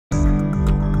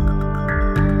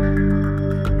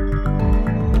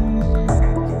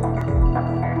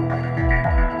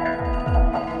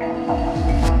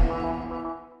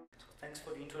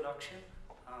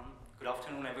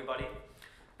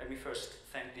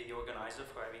the organizer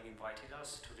for having invited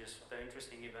us to this very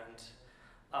interesting event.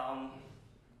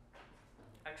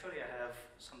 Actually, I have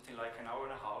something like an hour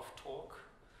and a half talk,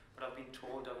 but I've been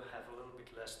told I will have a little bit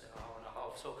less than an hour and a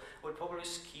half. So we'll probably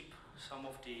skip some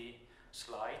of the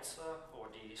slides or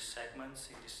the segments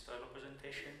in this style of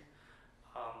presentation.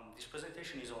 This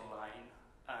presentation is online,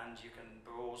 and you can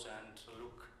browse and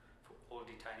look for all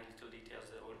the tiny little details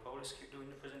that we'll probably skip during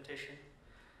the presentation.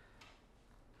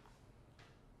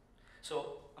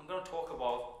 So I'm going to talk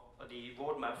about the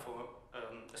roadmap for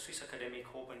a Swiss academic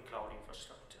open cloud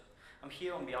infrastructure. I'm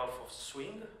here on behalf of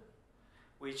Swing,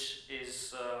 which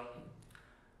is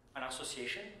an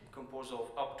association composed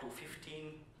of up to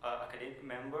 15 academic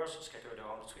members scattered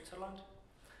around Switzerland.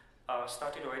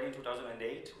 Started already in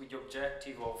 2008 with the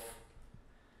objective of,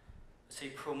 say,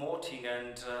 promoting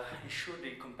and ensure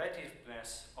the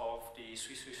competitiveness of the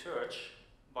Swiss research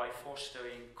by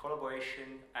fostering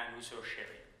collaboration and research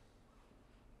sharing.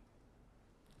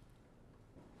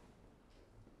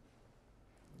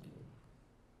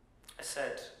 As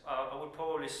said, I would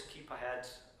probably skip ahead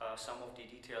some of the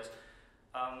details.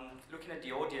 Looking at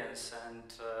the audience and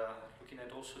looking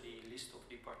at also the list of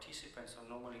the participants, I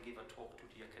normally give a talk to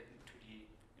the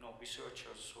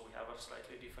researchers, so we have a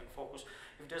slightly different focus.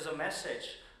 If there's a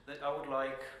message that I would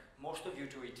like most of you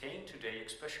to retain today,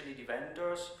 especially the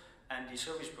vendors and the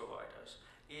service providers,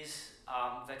 is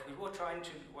that what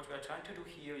we are trying to do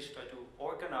here is try to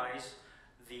organize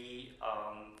the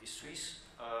Swiss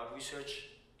research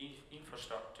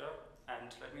infrastructure,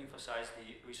 and let me emphasize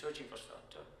the research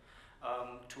infrastructure,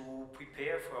 to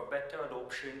prepare for a better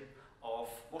adoption of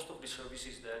most of the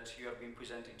services that you have been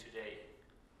presenting today.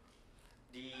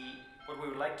 What we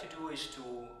would like to do is to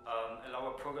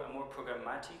allow a more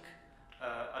programmatic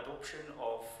adoption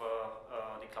of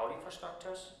the cloud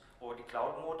infrastructures or the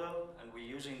cloud model, and we're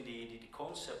using the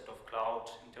concept of cloud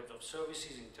in terms of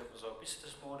services, in terms of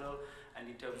business model, and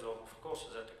in terms of course,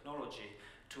 as a technology,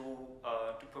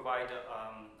 to provide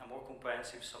a more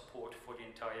comprehensive support for the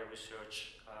entire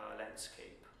research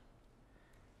landscape.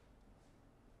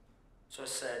 So I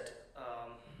said,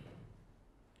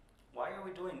 why are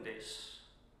we doing this?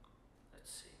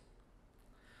 Let's see.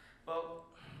 Well,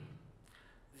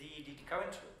 the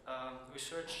current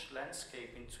research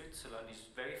landscape in Switzerland is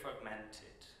very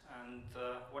fragmented, and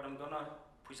what I'm going to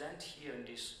present here in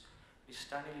this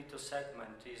tiny little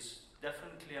segment is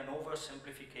definitely an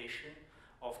oversimplification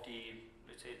of the,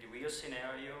 let's say, the real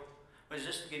scenario, but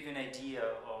just to give you an idea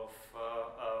of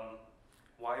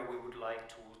why we would like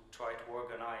to try to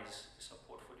organize the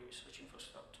support for the research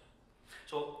infrastructure.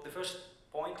 So the first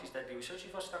point is that the research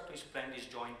infrastructure is planned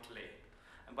jointly,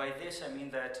 and by this I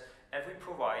mean that every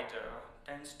provider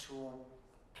tends to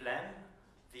plan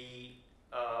the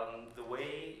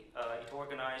way it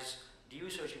organizes the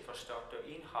research infrastructure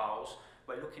in-house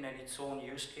by looking at its own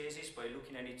use cases, by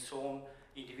looking at its own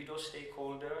individual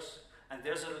stakeholders, and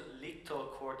there's a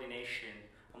little coordination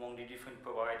among the different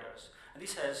providers. And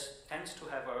this tends to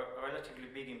have a relatively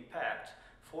big impact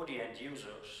for the end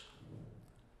users.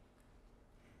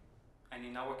 And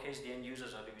in our case, the end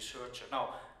users are the researcher.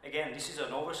 Now, again, this is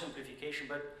an oversimplification,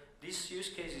 but this use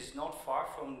case is not far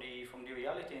from the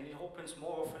reality, and it happens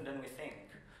more often than we think.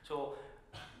 So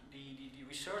the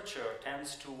researcher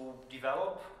tends to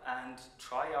develop and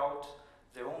try out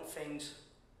their own things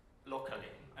locally,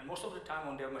 and most of the time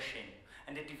on their machine.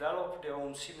 And they develop their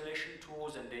own simulation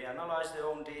tools, and they analyze their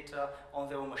own data on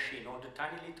their own machine, on the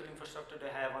tiny little infrastructure they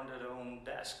have under their own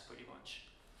desk, pretty much.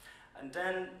 And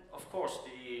then, of course,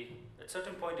 at a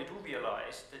certain point they do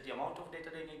realize that the amount of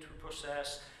data they need to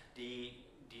process, the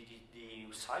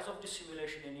size of the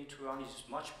simulation they need to run is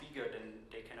much bigger than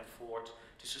they can afford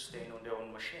to sustain on their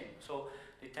own machine. So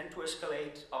they tend to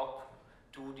escalate up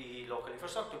to the local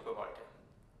infrastructure provider.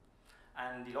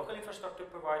 And the local infrastructure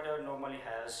provider normally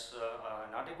has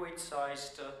an adequate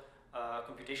sized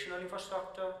computational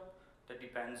infrastructure that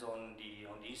depends on the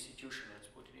institution, let's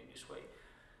put it in this way.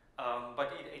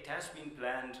 But it has been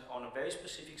planned on a very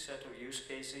specific set of use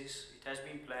cases. It has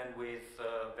been planned with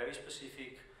very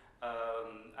specific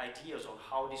ideas on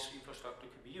how this infrastructure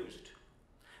could be used.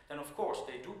 Then, of course,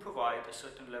 they do provide a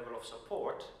certain level of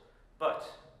support, but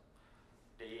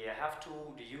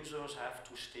the users have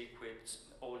to stick with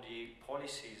all the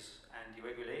policies and the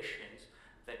regulations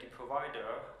that the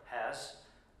provider has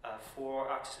for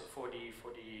the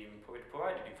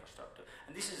provided infrastructure.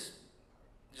 And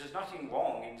there's nothing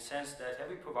wrong in the sense that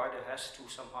every provider has to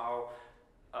somehow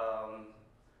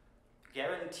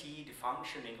guarantee the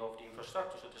functioning of the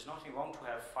infrastructure. So there's nothing wrong to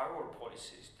have firewall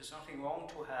policies. There's nothing wrong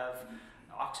to have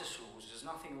access rules. There's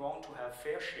nothing wrong to have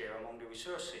fair share among the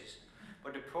resources.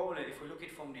 But the problem, if we look at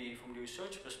it from the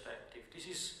research perspective, this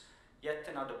is yet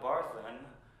another burden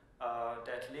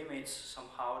that limits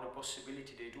somehow the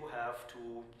possibility they do have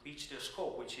to reach their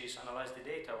scope, which is analyze the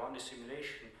data, run the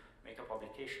simulation, make a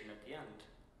publication at the end.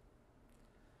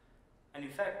 And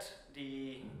in fact,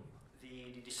 the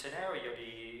scenario,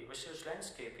 the research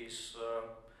landscape is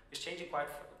changing quite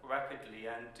rapidly,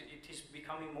 and it is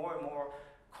becoming more and more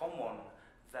common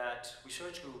that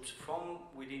research groups from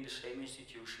within the same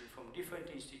institution, from different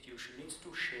institutions, needs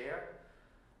to share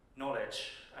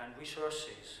knowledge and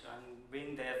resources and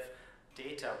bring that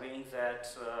data, bring that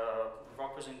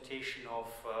representation of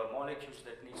molecules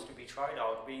that needs to be tried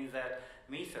out, bring that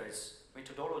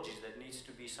methodologies that needs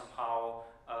to be somehow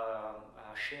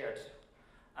shared.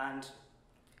 And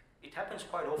it happens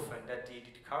quite often that the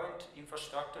current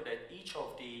infrastructure that each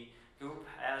of the group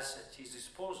has at its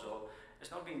disposal has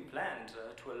not been planned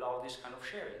to allow this kind of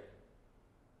sharing.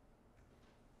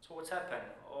 So what's happened?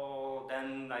 Oh,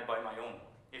 then I buy my own.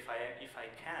 If I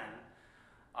can,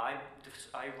 I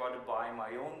rather buy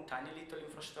my own tiny little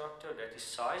infrastructure that is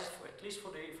sized for, at least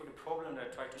for the problem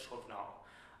that I try to solve now.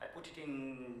 I put it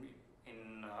in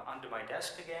under my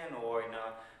desk again, or in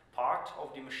a part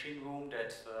of the machine room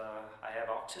that I have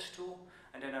access to,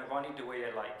 and then I run it the way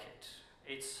I like it.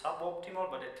 It's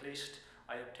suboptimal, but at least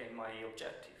I obtain my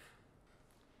objective.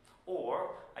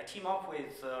 Or I team up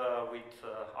with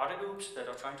other groups that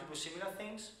are trying to do similar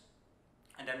things,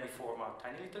 and then we form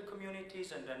tiny little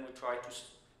communities, and then we try to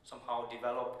somehow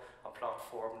develop a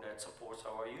platform that supports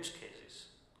our use cases.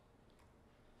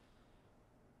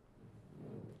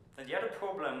 Then the other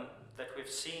problem that we've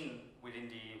seen within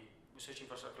the research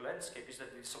infrastructure landscape is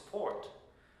that the support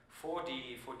for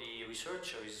the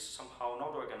researcher is somehow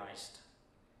not organized.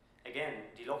 Again,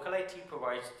 the local IT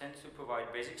tends to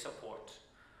provide basic support.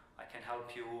 I can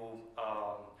help you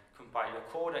compile your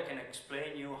code, I can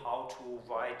explain you how to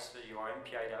write your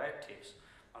MPI directives,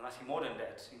 and nothing more than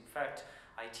that. In fact,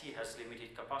 IT has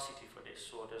limited capacity for this,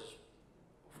 so there's,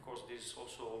 of course, this is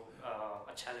also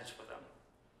a challenge for them.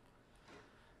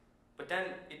 But then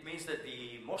it means that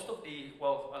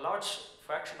a large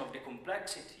fraction of the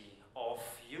complexity of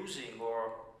using,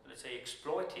 or let's say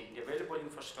exploiting, the available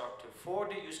infrastructure for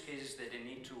the use cases that they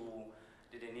need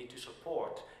to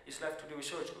support is left to the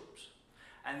research groups.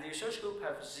 And the research group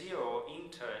have zero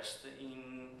interest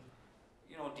in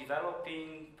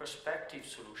developing perspective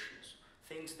solutions,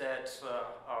 things that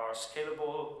are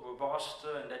scalable, robust,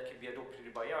 and that can be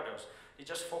adopted by others. They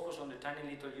just focus on the tiny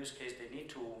little use case they need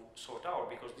to sort out,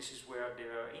 because this is where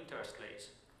their interest lays.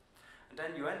 And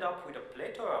then you end up with a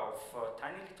plethora of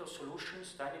tiny little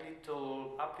solutions, tiny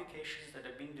little applications that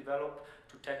have been developed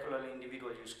to tackle an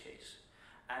individual use case.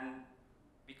 And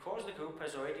because the group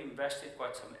has already invested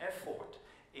quite some effort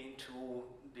into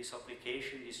this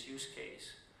application, this use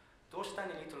case, those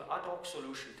tiny little ad hoc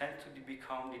solutions tend to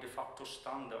become the de facto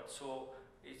standard. So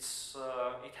it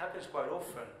happens quite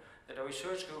often that a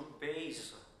research group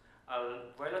base a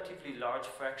relatively large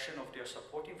fraction of their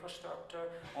support infrastructure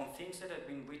on things that have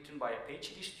been written by a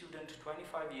PhD student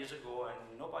 25 years ago,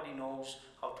 and nobody knows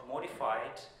how to modify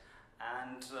it,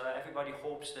 and everybody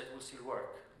hopes that it will still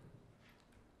work.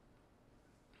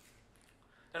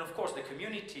 Then of course the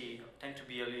community tend to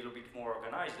be a little bit more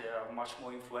organized. They are much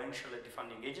more influential at the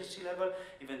funding agency level,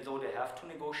 even though they have to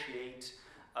negotiate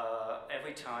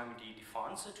every time the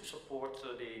funds to support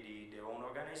their own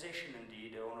organization and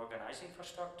their own organized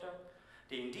infrastructure.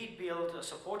 They indeed build a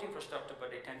support infrastructure,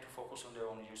 but they tend to focus on their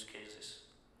own use cases.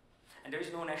 And there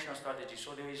is no national strategy,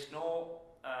 so there is no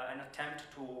an attempt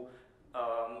to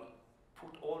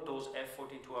put all those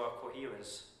effort into a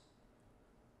coherence.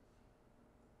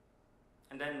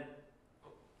 And then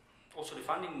also the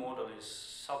funding model is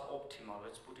suboptimal,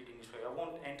 let's put it in this way. I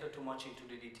won't enter too much into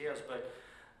the details, but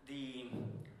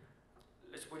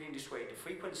let's put it in this way, the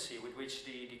frequency with which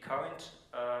the current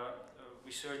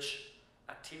research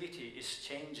activity is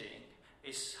changing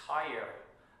is higher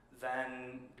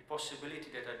than the possibility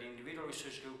that an individual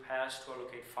research group has to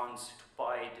allocate funds to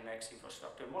buy the next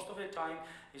infrastructure. Most of the time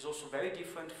is also very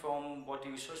different from what the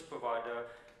research provider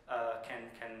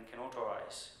can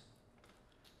authorize.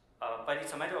 But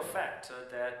it's a matter of fact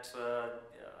that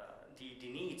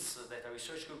the needs that a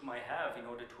research group might have in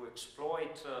order to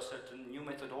exploit certain new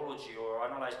methodology or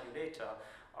analyze new data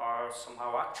are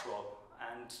somehow actual,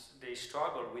 and they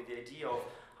struggle with the idea of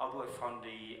how do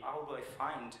I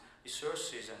find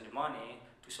resources and the money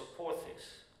to support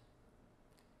this.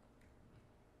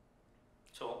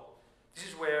 So this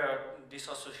is where this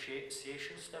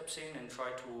association steps in and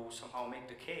try to somehow make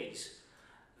the case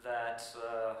that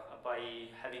by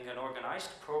having an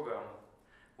organized program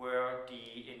where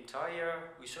the entire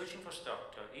research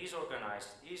infrastructure is organized,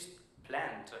 is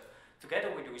planned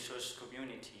together with the research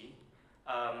community,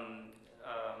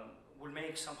 will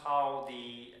make somehow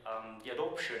the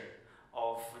adoption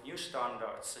of new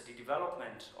standards, the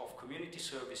development of community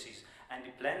services, and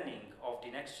the planning of the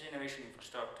next generation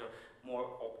infrastructure more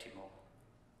optimal.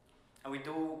 And we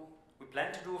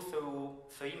plan to do through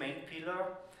three main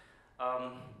pillars.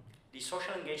 The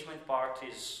social engagement part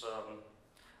is,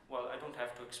 well, I don't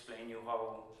have to explain you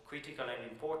how critical and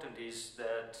important it is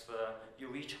that you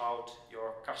reach out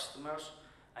your customers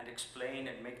and explain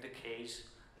and make the case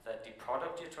that the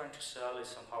product you're trying to sell is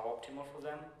somehow optimal for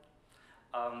them.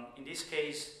 In this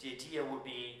case, the idea would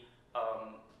be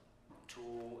to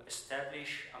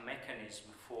establish a mechanism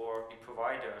for the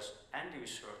providers and the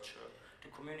researcher to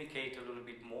communicate a little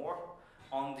bit more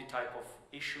on the type of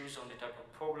issues, on the type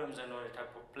of problems, and on the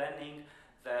type of planning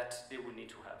that they would need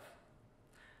to have.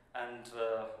 And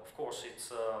of course,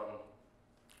 it's, I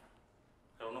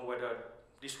don't know whether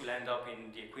this will end up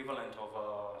in the equivalent of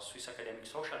a Swiss academic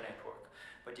social network,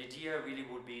 but the idea really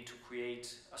would be to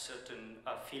create a certain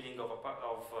feeling of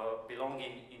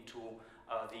belonging into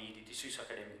the Swiss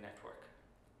academic network.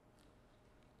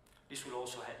 This will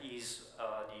also ease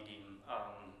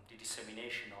the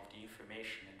dissemination of the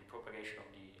information and the propagation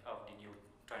of the new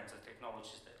trends and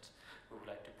technologies that we would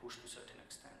like to push to a certain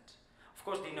extent. Of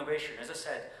course, the innovation, as I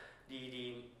said,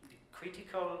 the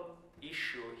critical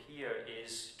issue here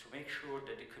is to make sure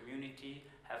that the community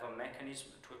have a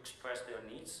mechanism to express their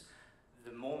needs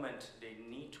the moment they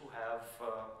need to have,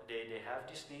 they have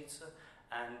these needs,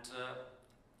 and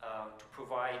to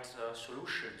provide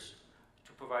solutions,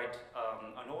 to provide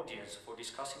an audience for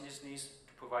discussing these needs,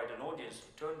 to provide an audience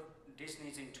to turn these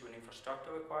needs into an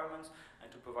infrastructure requirements,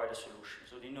 and to provide a solution.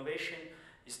 So the innovation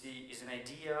is an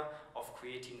idea of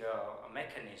creating a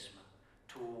mechanism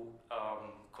to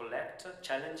collect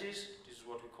challenges, this is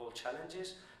what we call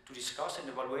challenges, to discuss and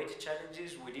evaluate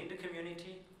challenges within the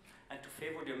community, and to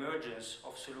favor the emergence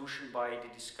of solution by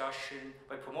the discussion,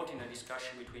 by promoting a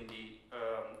discussion between the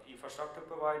infrastructure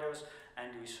providers and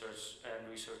the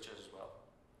researchers as well.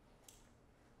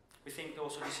 We think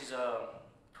also this is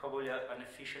probably an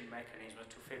efficient mechanism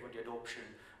to favor the adoption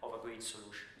of agreed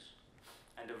solutions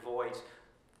and avoid.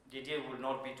 The idea will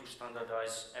not be to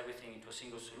standardize everything into a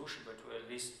single solution, but to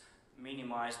at least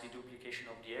minimize the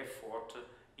duplication of the effort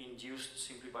induced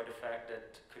simply by the fact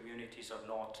that communities are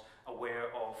not aware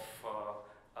of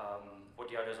what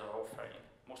the others are offering.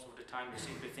 Most of the time they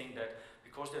simply think that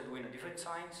because they're doing a different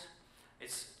science,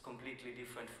 it's completely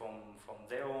different from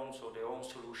their own, so their own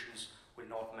solutions will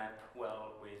not map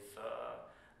well with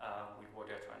what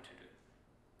they're trying to do.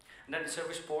 And then the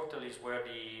service portal is where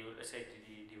let's say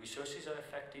the resources are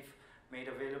effective, made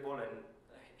available, and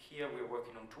here we're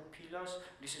working on two pillars.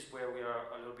 This is where we are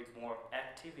a little bit more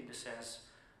active in the sense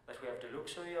that we have the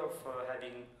luxury of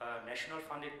having national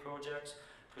funded projects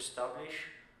to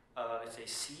establish, let's say,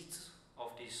 seeds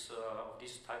of this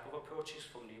type of approaches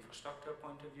from the infrastructure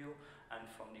point of view and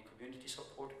from the community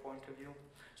support point of view.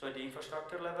 So at the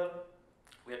infrastructure level,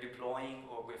 we are deploying,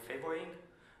 or we're favoring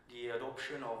the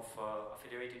adoption of a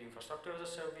federated infrastructure as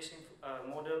a service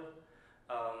model.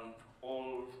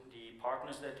 All the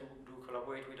partners that do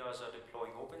collaborate with us are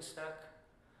deploying OpenStack.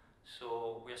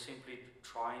 So we are simply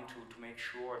trying to make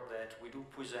sure that we do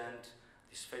present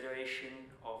this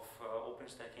federation of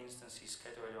OpenStack instances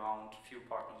scattered around a few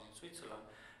partners in Switzerland,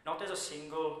 not as a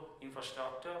single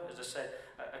infrastructure. As I said,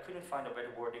 I couldn't find a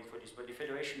better wording for this, but the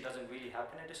federation doesn't really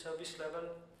happen at the service level.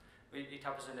 It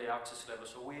happens at the access level.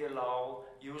 So we allow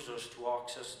users to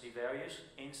access the various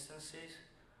instances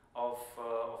of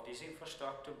this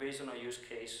infrastructure based on a use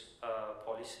case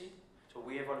policy. So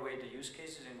we evaluate the use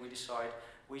cases and we decide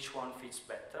which one fits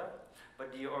better.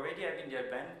 But already having the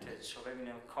advantage of having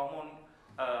a common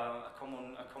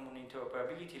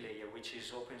interoperability layer, which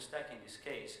is OpenStack in this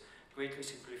case, greatly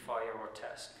simplify our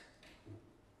task.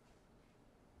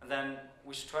 And then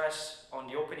we stress on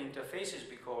the open interfaces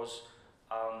because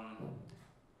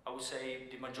I would say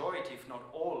the majority, if not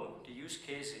all, the use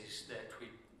cases that we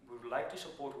would like to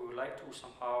support, we would like to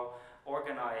somehow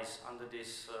organize under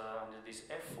this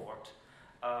effort,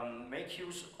 make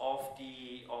use of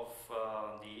the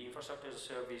infrastructure as a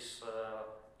service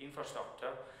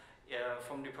infrastructure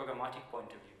from the programmatic point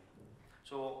of view.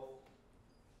 So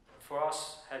for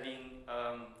us, having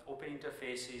open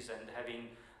interfaces and having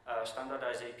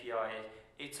standardized API,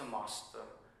 it's a must.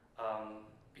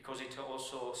 Because it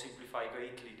also simplifies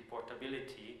greatly the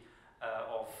portability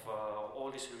of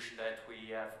all the solutions that we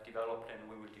have developed and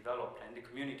we will develop and the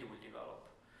community will develop.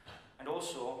 And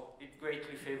also, it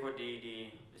greatly favors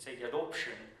let's say, the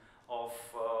adoption of,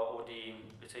 or the,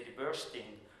 let's say, the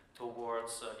bursting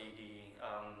towards the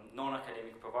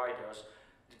non-academic providers,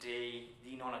 the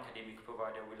non-academic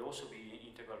provider will also be an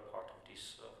integral part of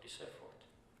this effort.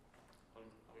 I'll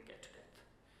get to that.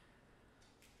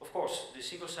 Of course, the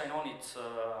single sign-on, it's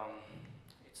a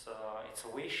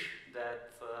wish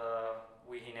that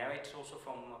we inherit also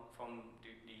from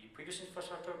the previous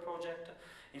infrastructure project.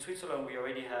 In Switzerland, we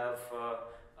already have a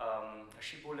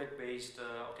shibboleth-based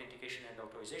authentication and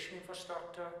authorization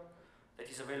infrastructure that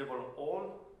is available on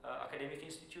all academic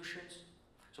institutions.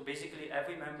 So basically,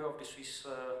 every member of the Swiss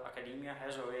academia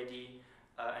has already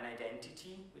an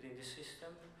identity within the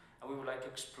system, and we would like to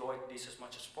exploit this as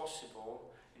much as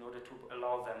possible in order to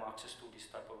allow them access to this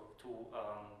type of to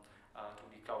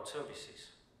the cloud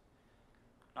services.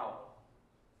 Now,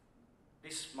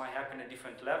 this might happen at a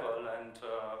different level, and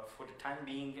for the time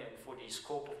being and for the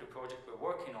scope of the project we're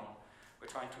working on,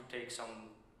 we're trying to take some,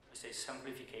 let's say,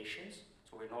 simplifications.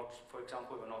 So we're not, for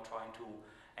example, we're not trying to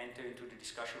enter into the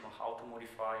discussion on how to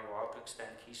modify or how to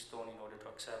extend Keystone in order to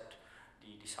accept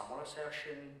the SAML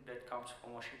assertion that comes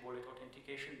from a shibboleth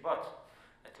authentication, but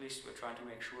at least we're trying to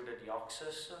make sure that the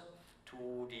access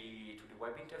to the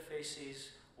web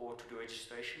interfaces or to the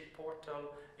registration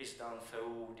portal is done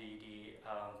through the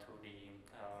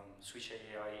Switch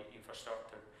AI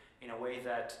infrastructure in a way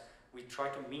that we try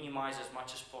to minimize as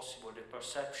much as possible the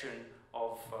perception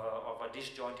of a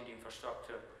disjointed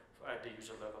infrastructure at the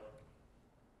user level.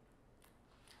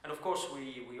 And of course,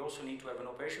 we also need to have an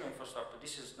operational infrastructure.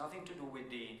 This has nothing to do with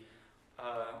the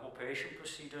operation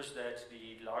procedures that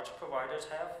the large providers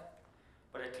have,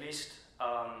 but at least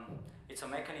it's a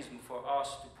mechanism for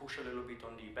us to push a little bit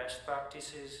on the best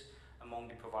practices among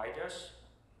the providers,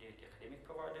 the academic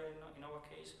provider in our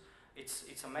case.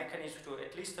 It's a mechanism to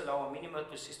at least allow a minimal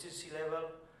persistency level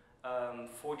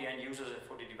for the end users and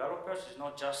for the developers. It's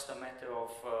not just a matter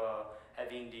of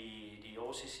having the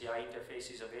OCCI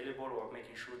interfaces available or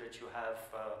making sure that you have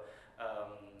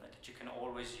that you can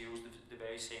always use the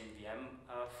very same VM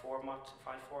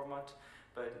file format,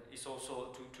 but it's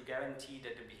also to guarantee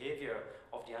that the behavior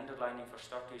of the underlying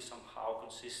infrastructure is somehow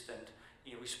consistent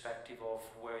irrespective of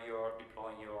where you're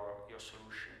deploying your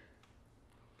solution.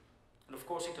 And of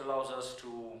course, it allows us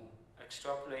to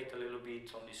extrapolate a little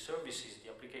bit on the services, the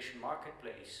application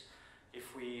marketplace.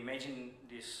 If we imagine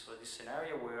this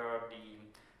scenario where we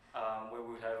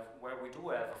do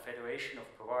have a federation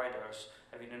of providers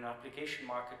having an application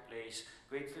marketplace,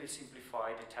 greatly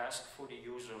simplify the task for the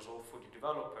users or for the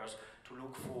developers to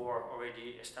look for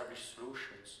already established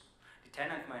solutions. The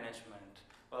tenant management,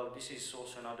 well, this is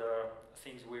also another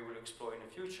thing we will explore in the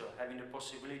future, having the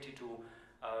possibility to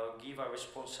give a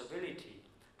responsibility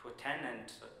to a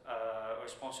tenant, a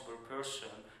responsible person,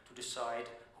 to decide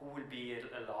who will be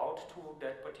allowed to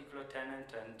that particular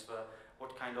tenant and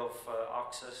what kind of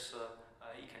access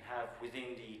he can have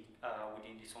within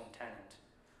his own tenant,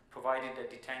 provided that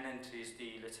the tenant is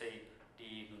the, let's say,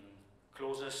 the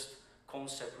closest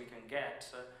concept we can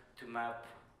get to map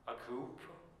a group,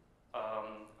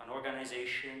 an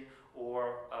organization,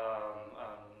 or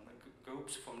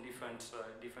groups from different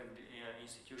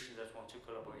institutions that want to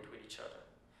collaborate with each other.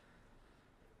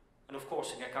 And of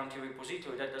course, in a country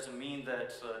repository, that doesn't mean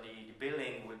that the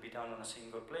billing will be done on a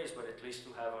single place, but at least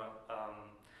to have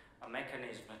a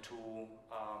mechanism to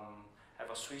have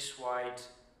a Swiss-wide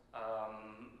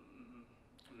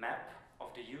map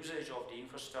of the usage of the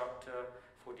infrastructure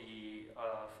for the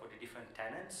different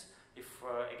tenants. If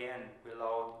again we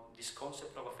allow this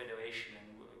concept of a federation, and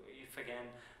if again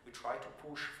we try to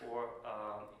push for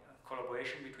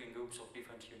collaboration between groups of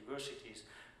different universities,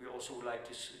 we also would like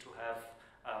to have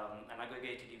an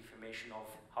aggregated information of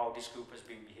how this group has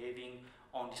been behaving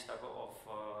on this type of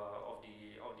the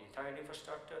entire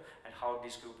infrastructure, and how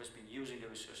this group has been using the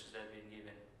resources that have been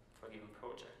given for a given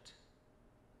project.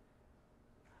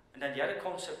 And then the other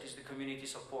concept is the community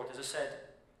support. As I said,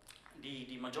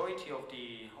 the majority of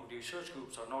the research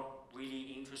groups are not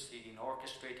really interested in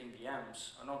orchestrating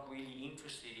VMs, are not really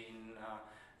interested in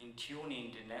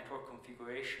tuning the network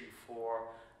configuration for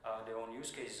their own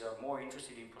use cases, are more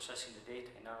interested in processing the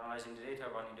data, in analyzing the data,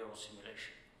 running their own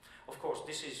simulation. Of course,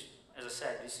 this is, as I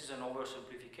said, this is an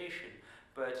oversimplification,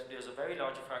 but there's a very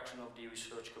large fraction of the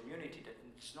research community that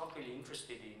is not really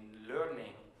interested in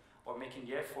learning or making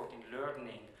the effort in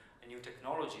learning new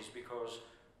technologies, because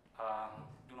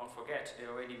do not forget, they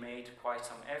already made quite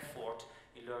some effort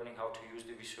in learning how to use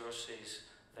the resources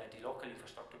that the local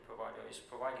infrastructure provider is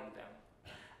providing them.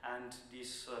 And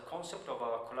this concept of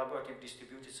a collaborative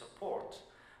distributed support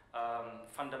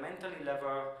fundamentally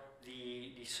lever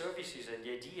the services and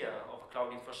the idea of a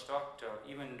cloud infrastructure,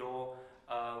 even though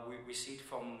we see it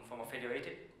from a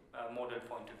federated model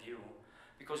point of view,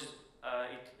 because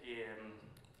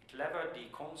it levered the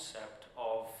concept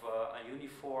of a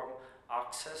uniform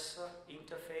access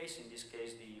interface, in this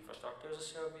case the infrastructure as a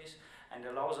service, and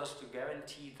allows us to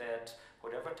guarantee that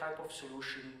whatever type of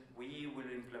solution we will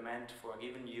implement for a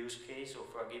given use case or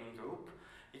for a given group,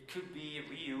 it could be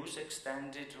reused,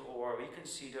 extended, or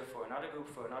reconsidered for another group,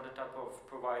 for another type of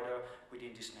provider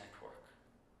within this network.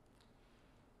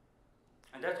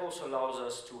 And that also allows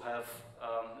us to have,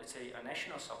 let's say, a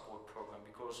national support program,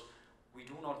 because we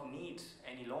do not need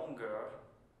any longer,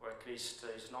 or at least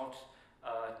it's not,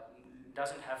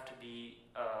 doesn't have to be,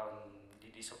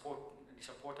 the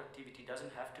support activity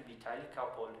doesn't have to be tightly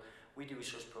coupled with the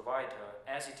resource provider,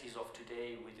 as it is of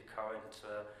today with the current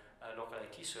local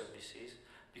IT services,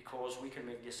 because we can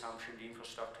make the assumption the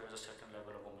infrastructure has a certain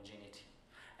level of homogeneity.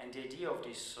 And the idea of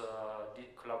this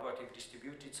collaborative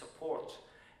distributed support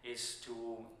is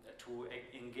to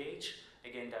engage,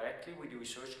 again, directly with the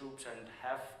research groups and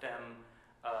have them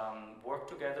work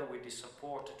together with the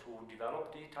support to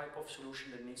develop the type of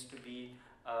solution that needs to be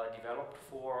developed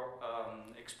for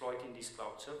exploiting these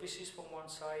cloud services from one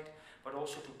side, but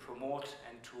also to promote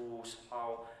and to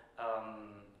somehow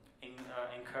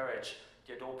encourage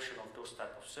the adoption of those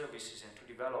type of services, and to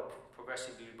develop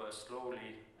progressively but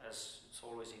slowly, as it's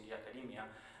always in the academia,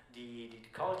 the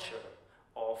culture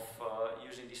of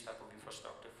using this type of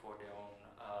infrastructure for their own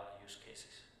use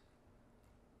cases.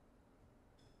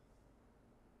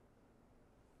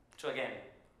 So again,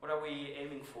 what are we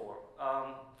aiming for?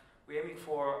 We're aiming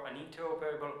for an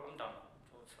interoperable, I'm done,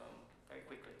 so very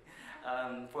quickly.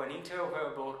 For an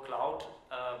interoperable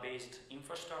cloud-based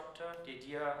infrastructure, the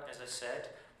idea, as I said,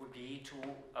 would be to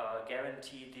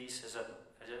guarantee this as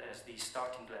the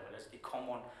starting level, as the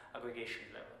common aggregation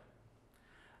level.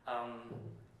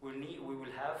 We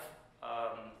will have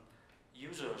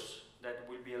users that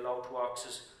will be allowed to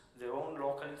access their own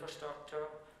local infrastructure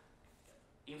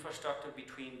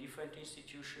between different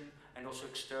institutions, and also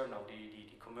external, the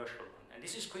commercial one. And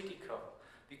this is critical,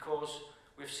 because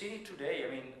we've seen it today.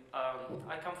 I mean,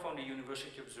 I come from the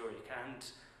University of Zurich,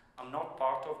 and I'm not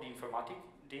part of the Informatik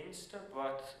Dienst,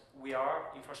 but we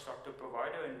are infrastructure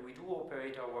provider, and we do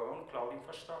operate our own cloud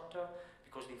infrastructure,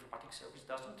 because the Informatik service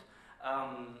doesn't.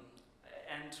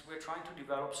 And we're trying to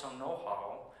develop some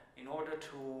know-how in order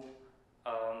to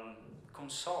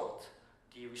consult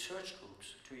the research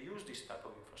groups to use this type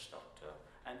of infrastructure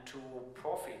and to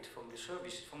profit from the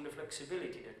service, from the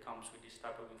flexibility that comes with this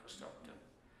type of infrastructure.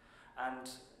 And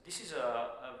this is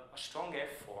a strong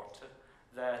effort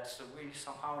that we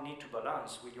somehow need to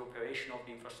balance with the operation of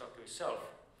the infrastructure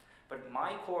itself. But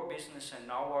my core business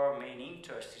and our main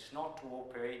interest is not to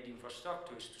operate the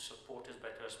infrastructure, it's to support as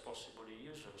better as possible the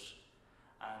users.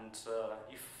 And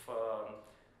if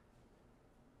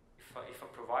a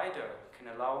provider can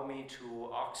allow me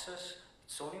to access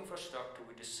its own infrastructure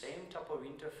with the same type of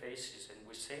interfaces and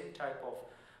with same type of,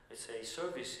 let's say,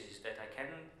 services that I can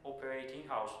operate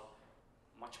in-house,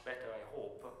 much better, I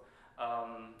hope.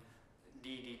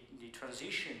 The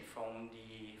transition from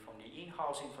the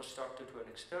in-house infrastructure to an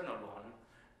external one,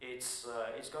 it's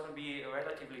going to be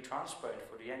relatively transparent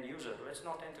for the end user. Let's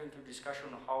not enter into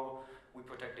discussion on how we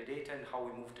protect the data and how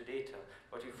we move the data.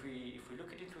 But if we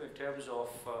look at it in terms of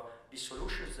the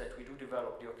solutions that we do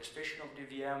develop, the orchestration of the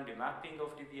VM, the mapping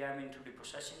of the VM into the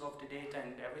processing of the data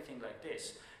and everything like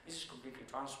this is completely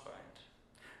transparent.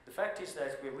 The fact is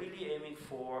that we're really aiming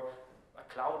for a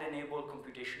cloud-enabled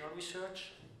computational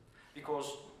research,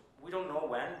 because we don't know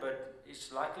when, but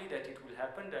it's likely that it will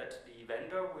happen, that the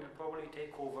vendor will probably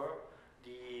take over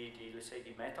let's say,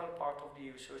 the metal part of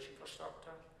the research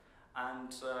infrastructure.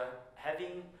 And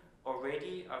having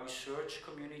already a research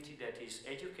community that is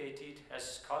educated,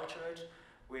 has cultured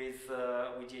with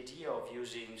the idea of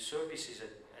using services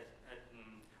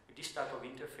with this type of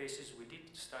interfaces, with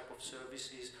this type of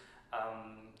services,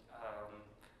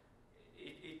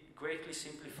 it greatly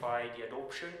simplified the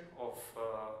adoption of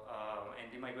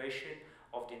and the migration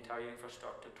of the entire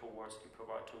infrastructure towards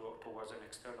towards an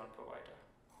external provider.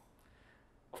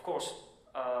 Of course,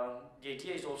 the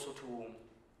idea is also to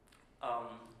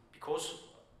because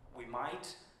we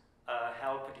might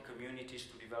help the communities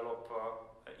to develop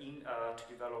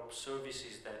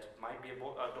services that might be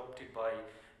adopted by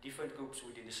different groups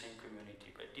within the same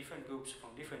community, but different groups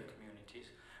from different communities.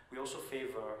 We also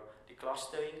favor the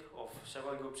clustering of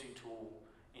several groups into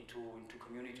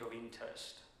community of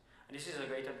interest. And this is a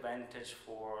great advantage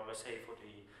for, let's say, for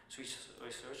the Swiss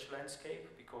research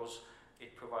landscape, because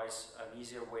it provides an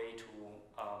easier way to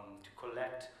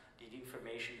collect the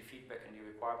information, the feedback, and the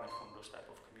requirement from those type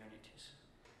of communities.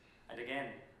 And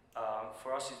again,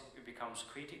 for us it becomes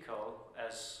critical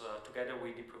as together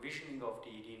with the provisioning of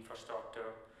the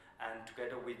infrastructure and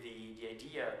together with the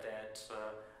idea that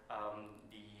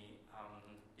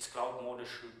this cloud model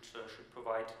should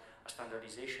provide a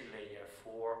standardization layer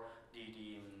for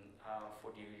the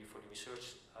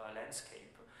research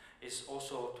landscape, is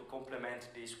also to complement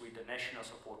this with the national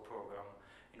support program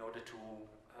in order to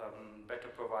better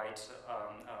provide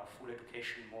a full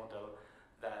education model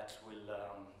that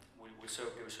will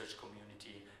serve the research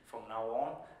community from now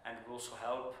on, and will also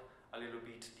help a little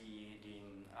bit the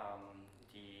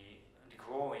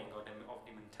growing of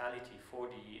the mentality for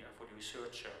the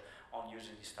researcher on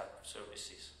using this type of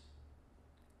services.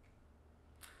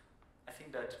 I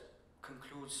think that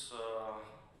concludes.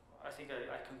 I think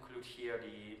I conclude here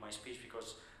my speech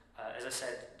because, as I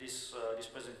said, this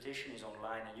presentation is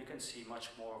online, and you can see much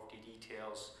more of the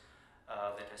details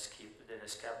that has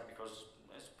kept because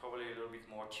it's probably a little bit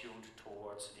more tuned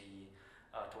towards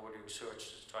toward the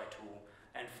research to try to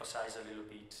emphasize a little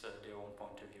bit their own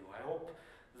point of view. I hope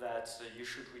that you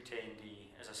should retain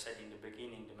as I said in the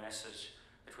beginning, the message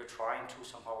that we're trying to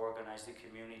somehow organize the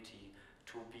community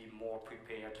to be more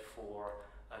prepared for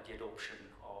the adoption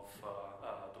of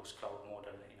those cloud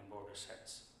models in a broader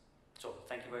sense. So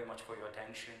thank you very much for your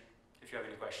attention. If you have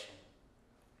any questions.